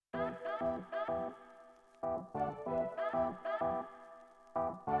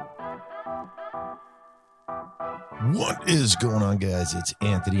What is going on, guys? It's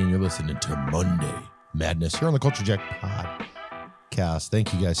Anthony, and you're listening to Monday Madness here on the Culture Jack Podcast.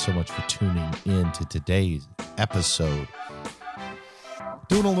 Thank you guys so much for tuning in to today's episode.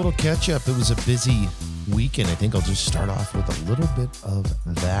 Doing a little catch up. It was a busy weekend. I think I'll just start off with a little bit of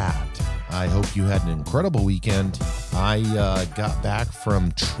that. I hope you had an incredible weekend. I got back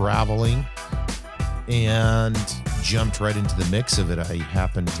from traveling and jumped right into the mix of it. I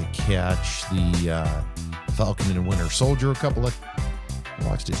happened to catch the Falcon and Winter Soldier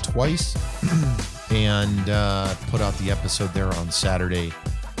watched it twice and put out the episode there on Saturday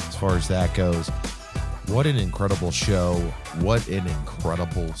as far as that goes. What an incredible show. What an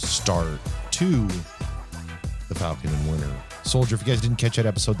incredible start to the Falcon and Winter Soldier. If you guys didn't catch that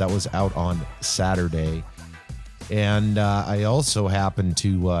episode, that was out on Saturday. And I also happened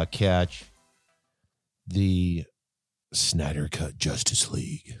to catch the Snyder Cut Justice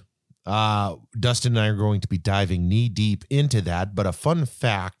League. Dustin and I are going to be diving knee deep into that, but a fun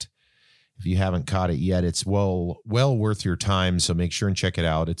fact, if you haven't caught it yet, it's well worth your time. So make sure and check it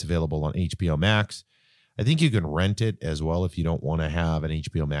out. It's available on HBO Max. I think you can rent it as well if you don't want to have an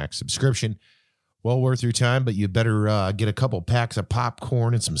HBO Max subscription. Well worth your time, but you better get a couple packs of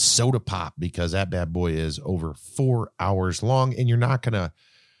popcorn and some soda pop, because that bad boy is over 4 hours long, and you're not gonna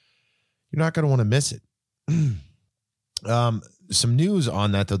want to miss it. Some news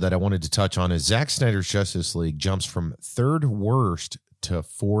on that, though, that I wanted to touch on is Zack Snyder's Justice League jumps from third worst to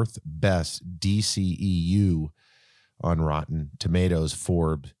fourth best DCEU on Rotten Tomatoes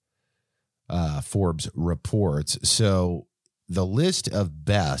Forbes reports. So the list of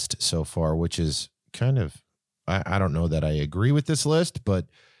best so far, which is kind of, I don't know that I agree with this list, but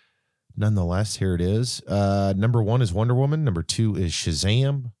nonetheless, here it is. Number 1 is Wonder Woman. Number 2 is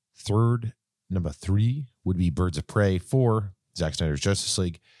Shazam. Number 3 would be Birds of Prey. 4, Zack Snyder's Justice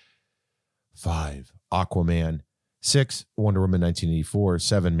League. 5, Aquaman. 6, Wonder Woman 1984.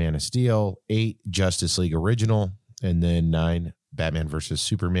 7, Man of Steel. 8, Justice League Original. And then 9, Batman versus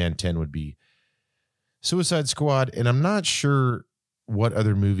Superman. 10 would be Suicide Squad. And I'm not sure what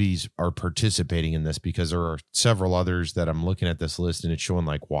other movies are participating in this, because there are several others that I'm looking at this list, and it's showing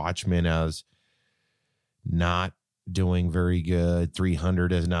like Watchmen as not doing very good.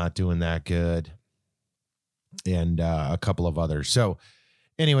 300 is not doing that good. And a couple of others. So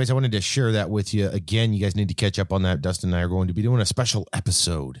anyways, I wanted to share that with you. Again, you guys need to catch up on that. Dustin and I are going to be doing a special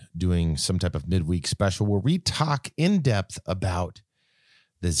episode, doing some type of midweek special where we talk in depth about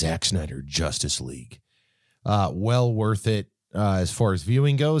the Zack Snyder Justice League. Well worth it as far as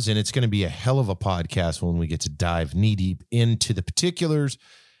viewing goes. And it's going to be a hell of a podcast when we get to dive knee deep into the particulars,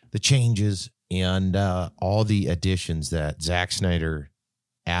 the changes, and all the additions that Zack Snyder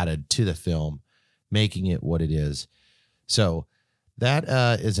added to the film, making it what it is. So that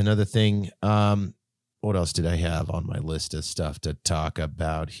is another thing. What else did I have on my list of stuff to talk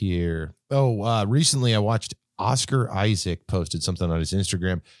about here? Recently I watched Oscar Isaac posted something on his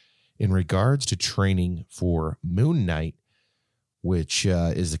Instagram in regards to training for Moon Knight, which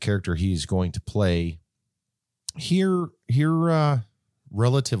is the character he's going to play here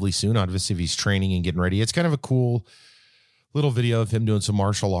relatively soon. Obviously, if he's training and getting ready, it's kind of a cool little video of him doing some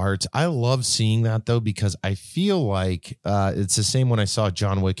martial arts. I love seeing that, though, because I feel like it's the same when I saw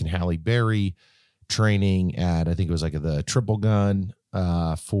John Wick and Halle Berry training at, I think it was like the Triple Gun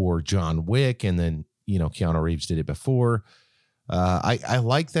for John Wick. And then, Keanu Reeves did it before. I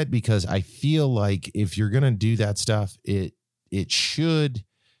like that because I feel like if you're going to do that stuff, it should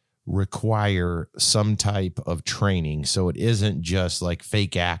require some type of training. So it isn't just like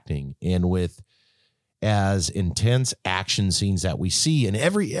fake acting. And with as intense action scenes that we see and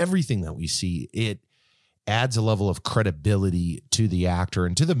everything that we see, it adds a level of credibility to the actor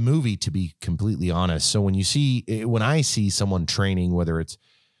and to the movie, to be completely honest. So when I see someone training, whether it's,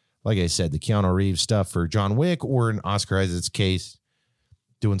 like I said, the Keanu Reeves stuff for John Wick, or in Oscar Isaac's case,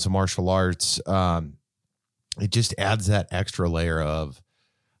 doing some martial arts, it just adds that extra layer of,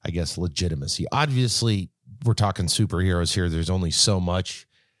 I guess, legitimacy. Obviously, we're talking superheroes here. There's only so much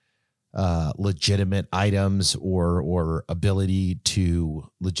legitimate items or ability to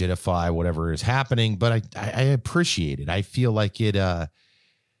legitify whatever is happening, but I appreciate it. I feel like it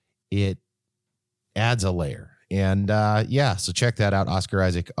adds a layer. And so check that out, Oscar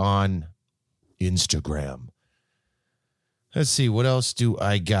Isaac on Instagram. Let's see, what else do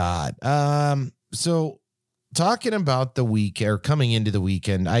I got? So talking about the week, or coming into the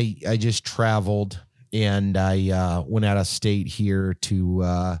weekend, I just traveled, and I went out of state here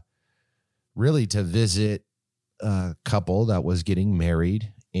to really to visit a couple that was getting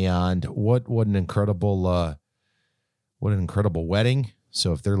married. And what an incredible wedding.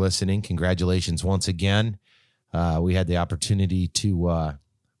 So if they're listening, congratulations once again. We had the opportunity to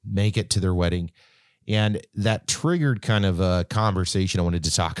make it to their wedding. And that triggered kind of a conversation I wanted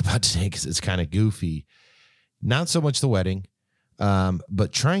to talk about today because it's kind of goofy. Not so much the wedding,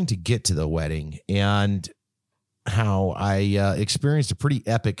 but trying to get to the wedding and how I experienced a pretty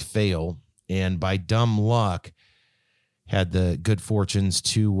epic fail. And by dumb luck, had the good fortunes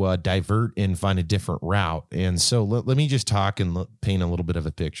to divert and find a different route. And so let me just talk and paint a little bit of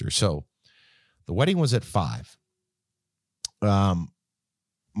a picture. So the wedding was at 5.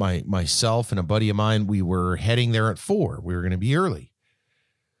 Myself and a buddy of mine, we were heading there at 4. We were going to be early.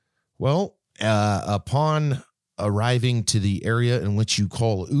 Well, upon arriving to the area in which you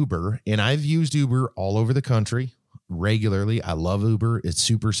call Uber, and I've used Uber all over the country regularly. I love Uber. It's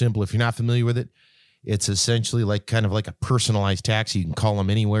super simple. If you're not familiar with it, it's essentially like kind of like a personalized taxi. You can call them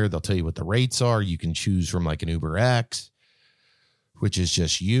anywhere. They'll tell you what the rates are. You can choose from like an Uber X, which is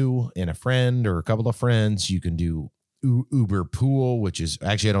just you and a friend or a couple of friends. You can do Uber Pool, which is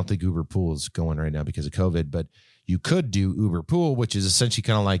actually, I don't think Uber Pool is going right now because of COVID, but you could do Uber Pool, which is essentially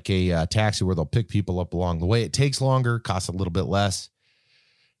kind of like a taxi where they'll pick people up along the way. It takes longer, costs a little bit less.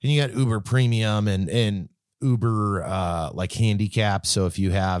 And you got Uber Premium and Uber like handicap. So if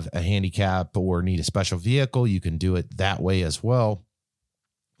you have a handicap or need a special vehicle, you can do it that way as well.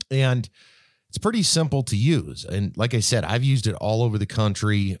 And it's pretty simple to use. And like I said, I've used it all over the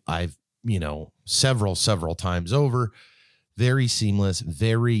country. I've, several times over. Very seamless,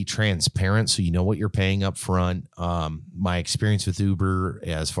 very transparent. So you know what you're paying up front. My experience with Uber,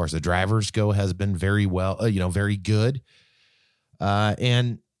 as far as the drivers go, has been very very good.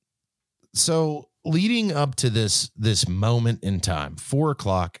 And so leading up to this moment in time,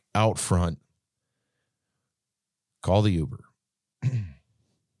 4:00 out front, call the Uber.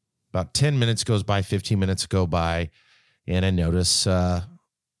 About 10 minutes goes by, 15 minutes go by, and I notice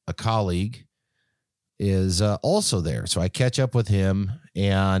a colleague is also there. So I catch up with him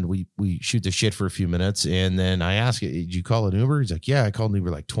and we shoot the shit for a few minutes. And then I ask, did you call an Uber? He's like, yeah, I called an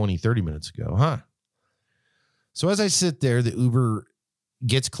Uber like 20, 30 minutes ago. Huh? So as I sit there, the Uber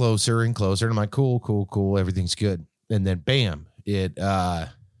gets closer and closer. And I'm like, cool. Everything's good. And then bam, it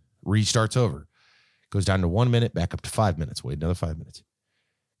restarts over. Goes down to 1 minute, back up to 5 minutes. Wait another 5 minutes.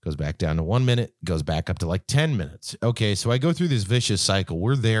 Goes back down to 1 minute, goes back up to like 10 minutes. Okay, so I go through this vicious cycle.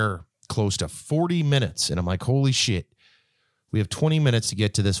 We're there close to 40 minutes. And I'm like, holy shit, we have 20 minutes to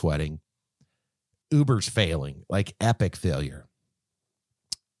get to this wedding. Uber's failing, like epic failure.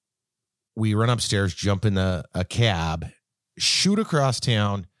 We run upstairs, jump in a cab, shoot across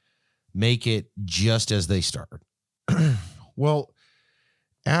town, make it just as they start. Well,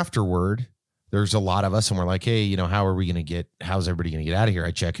 afterward, there's a lot of us and we're like, hey, how's everybody going to get out of here?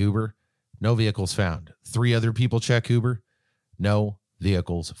 I check Uber. No vehicles found. 3 other people check Uber. No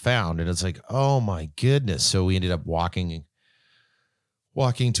vehicles found. And it's like, oh my goodness. So we ended up walking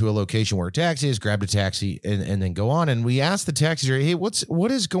to a location where a taxi is, grabbed a taxi and then go on. And we asked the taxi driver, hey,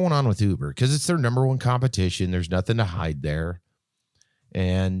 what is going on with Uber? Because it's their number one competition. There's nothing to hide there.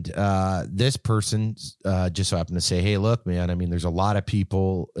 And this person just so happened to say, hey, look, man, there's a lot of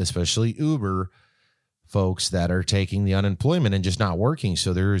people, especially Uber folks, that are taking the unemployment and just not working.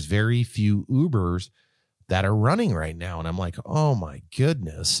 So there's very few Ubers that are running right now. And I'm like, oh my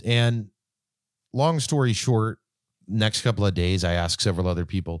goodness. And long story short, next couple of days, I asked several other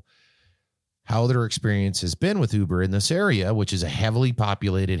people how their experience has been with Uber in this area, which is a heavily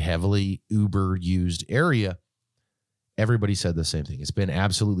populated, heavily Uber used area. Everybody said the same thing. It's been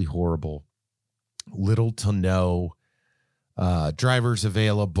absolutely horrible. Little to no drivers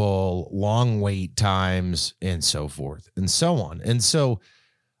available, long wait times, and so forth and so on. And so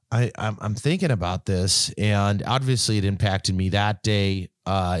I'm thinking about this, and obviously it impacted me that day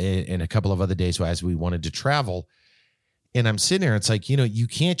and a couple of other days as we wanted to travel. And I'm sitting there, it's like, you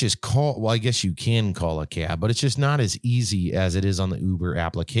can't just call. Well, I guess you can call a cab, but it's just not as easy as it is on the Uber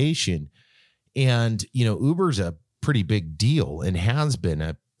application. And, Uber's a pretty big deal and has been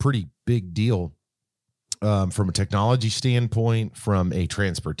a pretty big deal from a technology standpoint, from a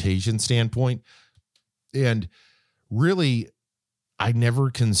transportation standpoint. And really, I never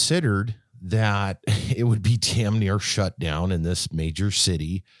considered that it would be damn near shut down in this major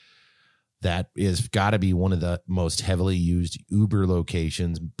city that is got to be one of the most heavily used Uber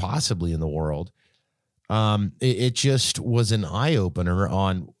locations possibly in the world. It just was an eye opener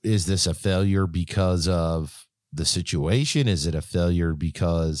on, is this a failure because of the situation? Is it a failure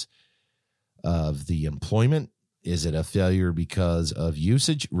because of the employment? Is it a failure because of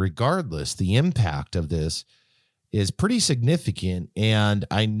usage? Regardless, the impact of this is pretty significant. And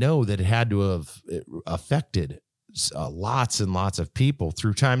I know that it had to have affected lots and lots of people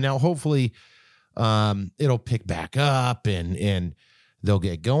through time. Now, hopefully it'll pick back up and they'll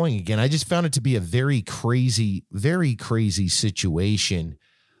get going again. I just found it to be a very crazy situation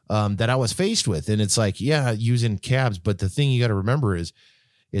that I was faced with. And it's like, yeah, using cabs. But the thing you got to remember is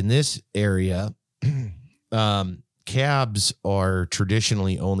in this area, cabs are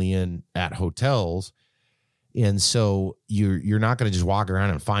traditionally only at hotels. And so you're not going to just walk around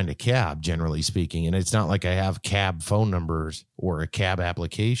and find a cab, generally speaking. And it's not like I have cab phone numbers or a cab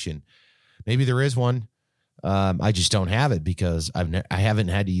application. Maybe there is one. I just don't have it because I haven't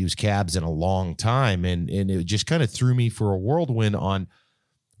had to use cabs in a long time. And it just kind of threw me for a whirlwind on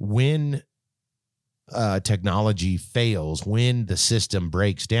when technology fails, when the system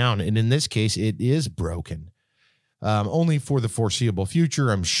breaks down. And in this case, it is broken. Only for the foreseeable future.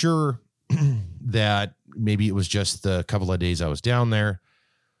 I'm sure that maybe it was just the couple of days I was down there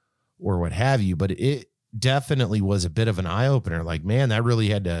or what have you, but it definitely was a bit of an eye opener. Like, man, that really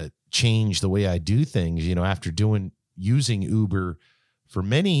had to change the way I do things, after using Uber for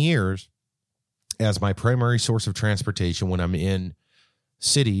many years as my primary source of transportation when I'm in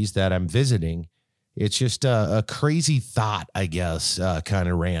cities that I'm visiting. It's just a crazy thought, I guess, kind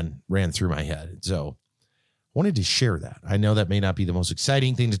of ran through my head. So wanted to share that. I know that may not be the most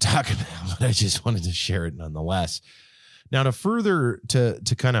exciting thing to talk about, but I just wanted to share it nonetheless. Now,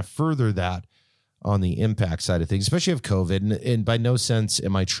 to kind of further that on the impact side of things, especially of COVID, and by no sense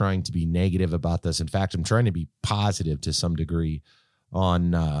am I trying to be negative about this. In fact, I'm trying to be positive to some degree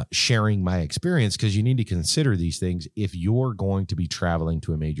on sharing my experience, because you need to consider these things if you're going to be traveling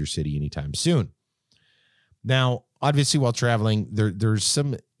to a major city anytime soon. Now, obviously, while traveling, there's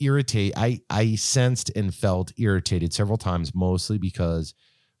some I sensed and felt irritated several times, mostly because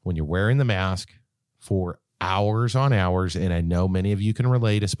when you're wearing the mask for hours on hours, and I know many of you can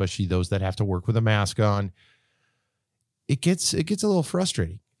relate, especially those that have to work with a mask on, it gets a little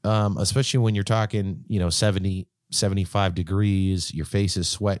frustrating, especially when you're talking, 70, 75 degrees, your face is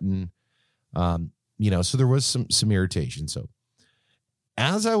sweating, so there was some irritation. So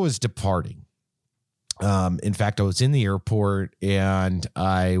as I was departing, in fact, I was in the airport and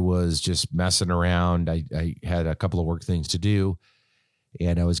I was just messing around. I had a couple of work things to do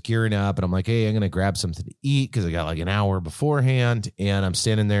and I was gearing up and I'm like, hey, I'm going to grab something to eat because I got like an hour beforehand. And I'm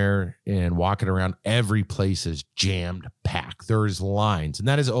standing there and walking around. Every place is jammed packed. There's lines. And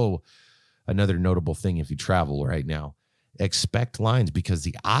that is, another notable thing if you travel right now. Expect lines because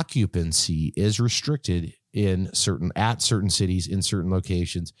the occupancy is restricted at certain cities, in certain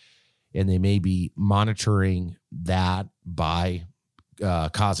locations. And they may be monitoring that by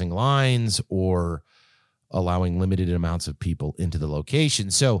causing lines or allowing limited amounts of people into the location.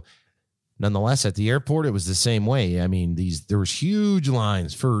 So nonetheless, at the airport, it was the same way. I mean, there was huge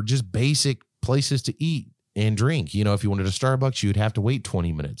lines for just basic places to eat and drink. If you wanted a Starbucks, you'd have to wait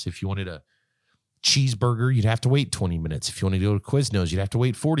 20 minutes. If you wanted a cheeseburger, you'd have to wait 20 minutes. If you wanted to go to Quiznos, you'd have to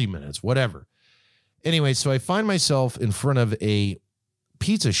wait 40 minutes, whatever. Anyway, so I find myself in front of a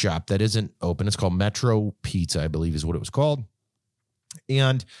pizza shop that isn't open. It's called Metro Pizza, I believe is what it was called.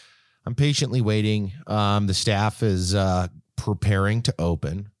 And I'm patiently waiting. The staff is preparing to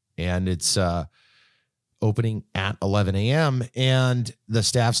open, and it's opening at 11 a.m. And the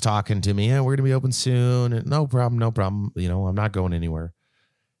staff's talking to me. We're going to be open soon. And no problem. I'm not going anywhere.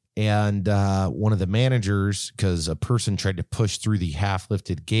 And one of the managers, because a person tried to push through the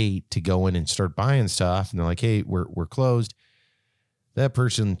half-lifted gate to go in and start buying stuff, and they're like, hey, we're closed. That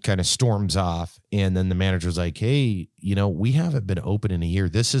person kind of storms off, and then the manager's like, hey, we haven't been open in a year.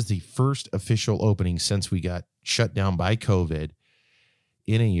 This is the first official opening since we got shut down by COVID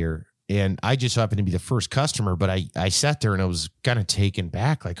in a year. And I just happened to be the first customer, but I sat there and I was kind of taken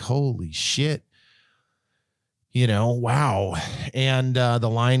back, like, holy shit, wow. And the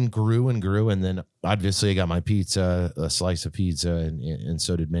line grew and grew. And then obviously I got my pizza, a slice of pizza, and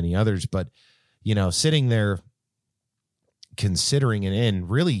so did many others. But, sitting there, considering and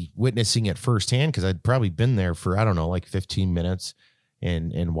really witnessing it firsthand, because I'd probably been there for, I don't know, like 15 minutes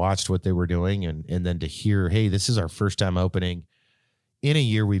and watched what they were doing. And then to hear, hey, this is our first time opening in a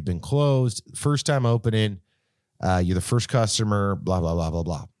year. We've been closed. First time opening. You're the first customer, blah, blah, blah, blah,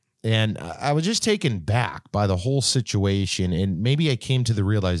 blah. And I was just taken back by the whole situation. And maybe I came to the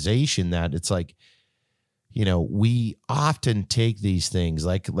realization that it's like, we often take these things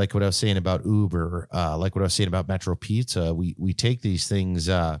like what I was saying about Uber, like what I was saying about Metro Pizza. We take these things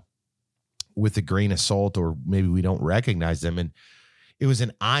with a grain of salt, or maybe we don't recognize them. And it was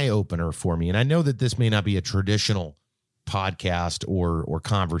an eye opener for me. And I know that this may not be a traditional podcast or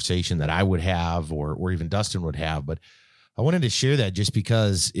conversation that I would have, or even Dustin would have, but I wanted to share that just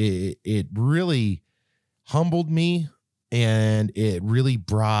because it really humbled me, and it really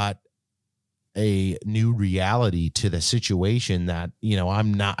brought a new reality to the situation that,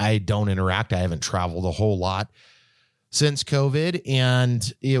 I don't interact. I haven't traveled a whole lot since COVID,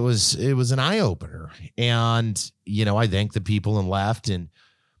 and it was an eye opener. And, I thanked the people and left and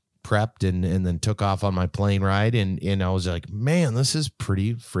prepped and then took off on my plane ride. And I was like, man, this is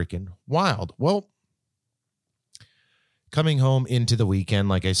pretty freaking wild. Well, coming home into the weekend,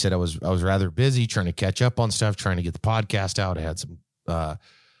 like I said, I was rather busy trying to catch up on stuff, trying to get the podcast out. I had some,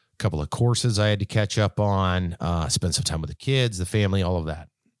 couple of courses I had to catch up on, spend some time with the kids, the family, all of that.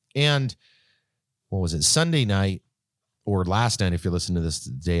 And what was it? Sunday night or last night, if you're listening to this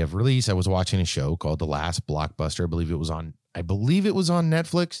day of release, I was watching a show called The Last Blockbuster. I believe it was on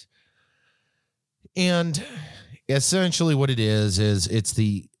Netflix. And essentially what it is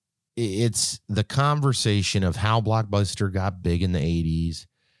it's the conversation of how Blockbuster got big in the 80s,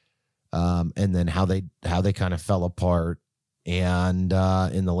 and then how they kind of fell apart. And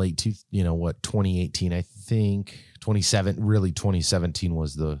in the late 2018, I think 2017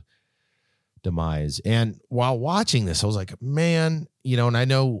 was the demise. And while watching this, I was like, man, and I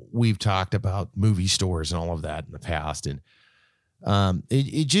know we've talked about movie stores and all of that in the past, and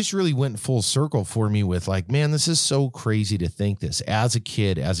it just really went full circle for me with like, man, this is so crazy to think this as a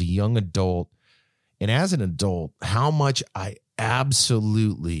kid, as a young adult, and as an adult, how much I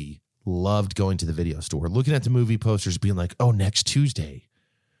absolutely loved going to the video store, looking at the movie posters, being like, oh, next Tuesday,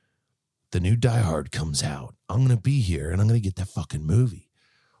 the new Die Hard comes out. I'm going to be here and I'm going to get that fucking movie.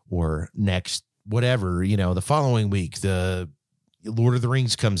 Or next, whatever, the following week, the Lord of the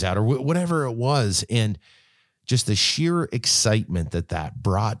Rings comes out, or whatever it was. And just the sheer excitement that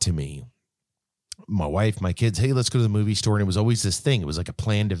brought to me, my wife, my kids, hey, let's go to the movie store. And it was always this thing. It was like a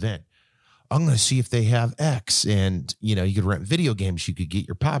planned event. I'm going to see if they have X. And, you could rent video games. You could get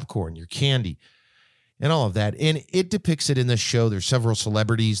your popcorn, your candy, and all of that. And it depicts it in the show. There's several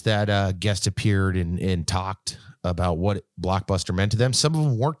celebrities that guest appeared and talked about what Blockbuster meant to them. Some of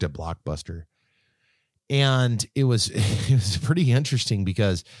them worked at Blockbuster. And it was pretty interesting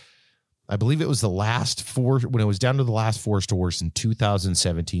because I believe it was the last four, when it was down to the last four stores in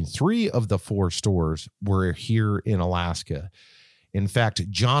 2017, 3 of the 4 stores were here in Alaska. In fact,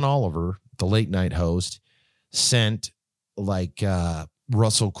 John Oliver, the late night host, sent like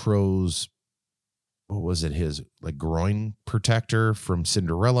Russell Crowe's, what was it, his like groin protector from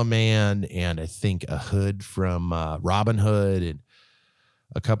Cinderella Man, and I think a hood from Robin Hood, and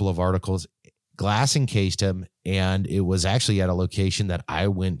a couple of articles. Glass encased him, and it was actually at a location that I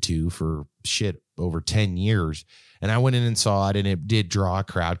went to for over 10 years. And I went in and saw it, and it did draw a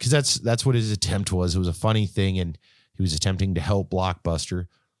crowd because that's what his attempt was. It was a funny thing, and he was attempting to help Blockbuster.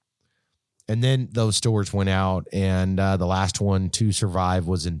 And then those stores went out, and the last one to survive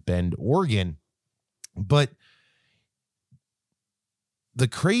was in Bend, Oregon. But the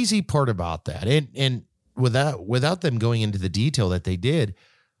crazy part about that, and without them going into the detail that they did,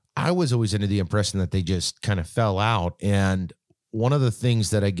 I was always under the impression that they just kind of fell out. And one of the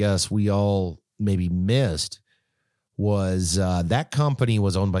things that I guess we all maybe missed was that company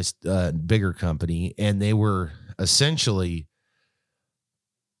was owned by a bigger company, and they were essentially,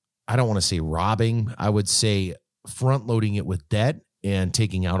 I don't want to say robbing, I would say front loading it with debt and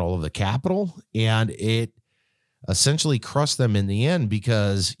taking out all of the capital. And it essentially crushed them in the end,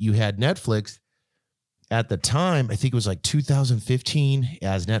 because you had Netflix at the time, I think it was like 2015,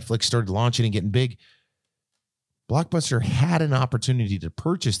 as Netflix started launching and getting big. Blockbuster had an opportunity to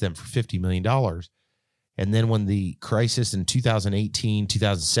purchase them for $50 million. And then when the crisis in 2018,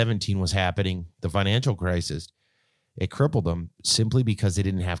 2017 was happening, the financial crisis, it crippled them simply because they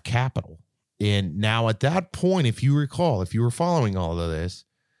didn't have capital. And now at that point, if you recall, if you were following all of this,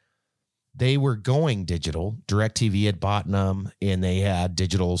 they were going digital. DirecTV had bought them, and they had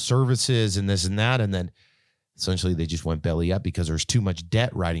digital services and this and that. And then essentially they just went belly up because there's too much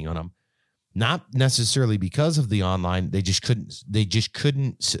debt riding on them. Not necessarily because of the online. They just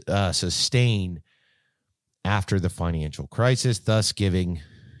couldn't sustain after the financial crisis, thus giving,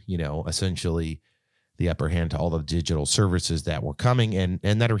 essentially the upper hand to all the digital services that were coming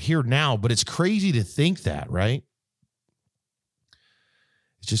and that are here now. But it's crazy to think that, right?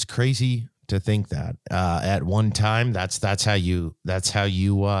 It's just crazy to think that at one time that's how you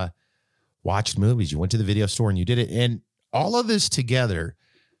watched movies. You went to the video store and you did it. And all of this together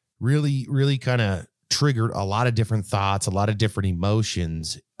really, really kind of triggered a lot of different thoughts, a lot of different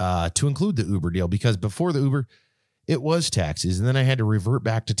emotions, to include the Uber deal, because before the Uber, it was taxis. And then I had to revert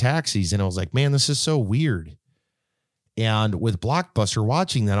back to taxis. And I was like, man, this is so weird. And with Blockbuster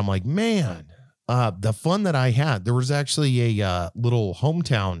watching that, I'm like, man, the fun that I had, there was actually a little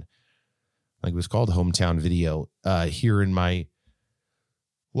hometown, like it was called Hometown Video, here in my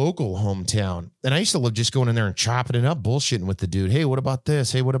local hometown. And I used to love just going in there and chopping it up, bullshitting with the dude. Hey, what about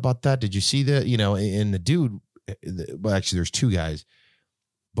this? Hey, what about that? Did you see that? You know, and the dude, well, actually there's two guys.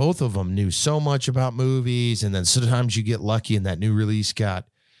 Both of them knew so much about movies. And then sometimes you get lucky and that new release got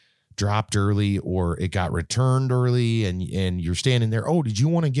dropped early or it got returned early and you're standing there. Oh, did you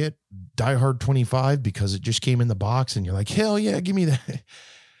want to get Die Hard 25 because it just came in the box? And you're like, hell yeah, give me that.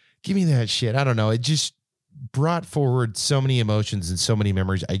 Give me that shit. I don't know. It just brought forward so many emotions and so many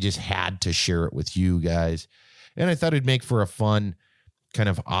memories. I just had to share it with you guys. And I thought it'd make for a fun kind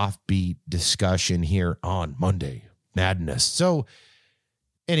of offbeat discussion here on Monday Madness. So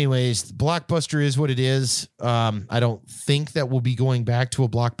anyways, Blockbuster is what it is. I don't think that we'll be going back to a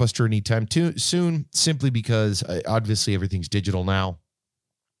Blockbuster anytime too soon, simply because obviously everything's digital now.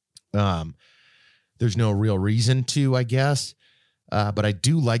 There's no real reason to, I guess. But I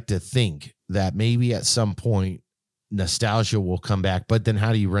do like to think that maybe at some point nostalgia will come back. But then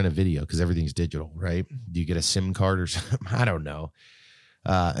how do you rent a video? Because everything's digital, right? Do you get a SIM card or something? I don't know.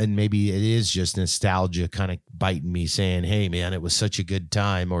 And maybe it is just nostalgia kind of biting me saying, hey, man, it was such a good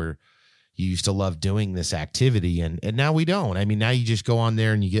time, or you used to love doing this activity. And now we don't. I mean, now you just go on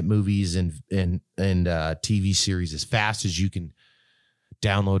there and you get movies and TV series as fast as you can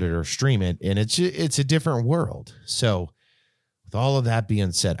download it or stream it. And it's a different world. So with all of that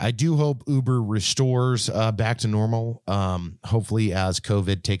being said, I do hope Uber restores back to normal. Hopefully as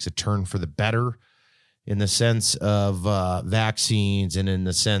COVID takes a turn for the better, in the sense of vaccines and in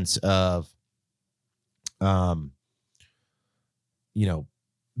the sense of,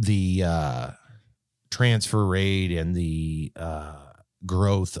 the transfer rate and the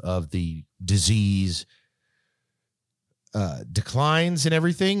growth of the disease declines and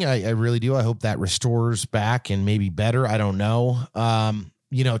everything. I really do. I hope that restores back and maybe better. I don't know.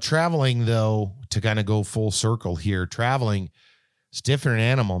 Traveling, though, to kind of go full circle here, traveling, it's a different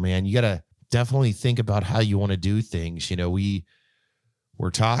animal, man. You got to definitely think about how you want to do things. We're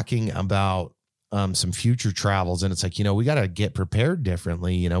talking about some future travels, and it's like, we got to get prepared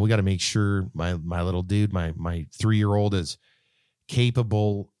differently. We got to make sure my little dude, my 3-year-old is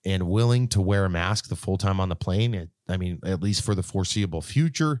capable and willing to wear a mask the full time on the plane. At least for the foreseeable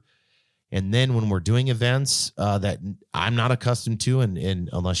future. And then when we're doing events that I'm not accustomed to, and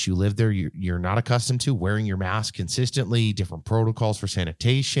unless you live there, you're not accustomed to, wearing your mask consistently, different protocols for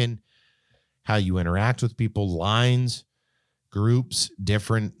sanitation, how you interact with people, lines, groups,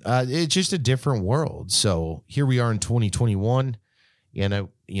 different. It's just a different world. So here we are in 2021, and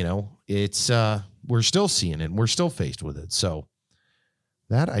it's we're still seeing it. We're still faced with it. So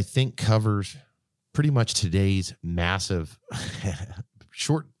that, I think, covers pretty much today's massive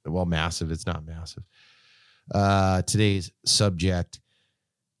massive. It's not massive. Today's subject,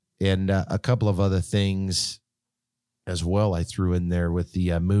 and a couple of other things as well I threw in there with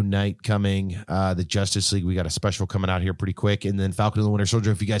the Moon Knight coming, the Justice League. We got a special coming out here pretty quick. And then Falcon and the Winter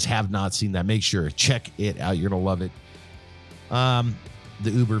Soldier. If you guys have not seen that, make sure check it out. You're going to love it. The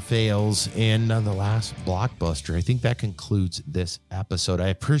Uber fails, and the last Blockbuster. I think that concludes this episode. I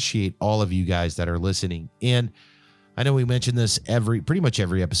appreciate all of you guys that are listening. And I know we mentioned this pretty much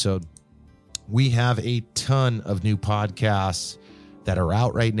every episode. We have a ton of new podcasts that are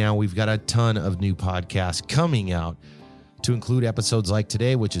out right now. We've got a ton of new podcasts coming out, to include episodes like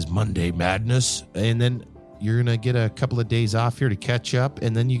today, which is Monday Madness. And then you're going to get a couple of days off here to catch up,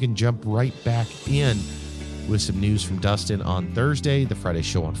 and then you can jump right back in with some news from Dustin on Thursday, the Friday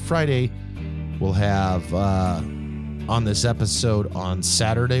show on Friday. We'll have on this episode on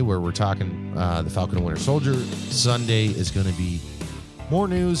Saturday, where we're talking the Falcon and Winter Soldier. Sunday is going to be more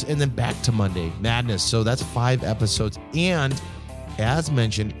news, and then back to Monday Madness. So that's 5 episodes. And as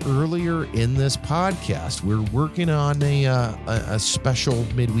mentioned earlier in this podcast, we're working on a special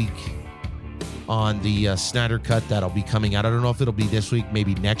midweek on the Snyder Cut that'll be coming out. I don't know if it'll be this week,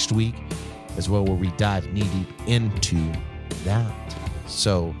 maybe next week as well, where we dive knee deep into that.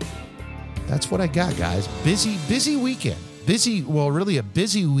 So that's what I got, guys. Busy weekend. Really a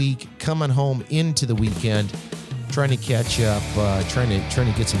busy week coming home into the weekend, trying to catch up, trying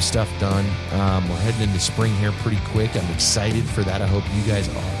to get some stuff done. We're heading into spring here pretty quick. I'm excited for that. I hope you guys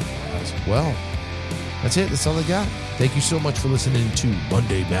are as well. That's it. That's all I got. Thank you so much for listening to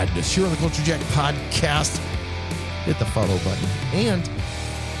Monday Madness here on the Culture Jack Podcast. Hit the follow button, and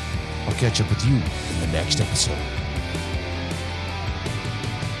I'll catch up with you in the next episode.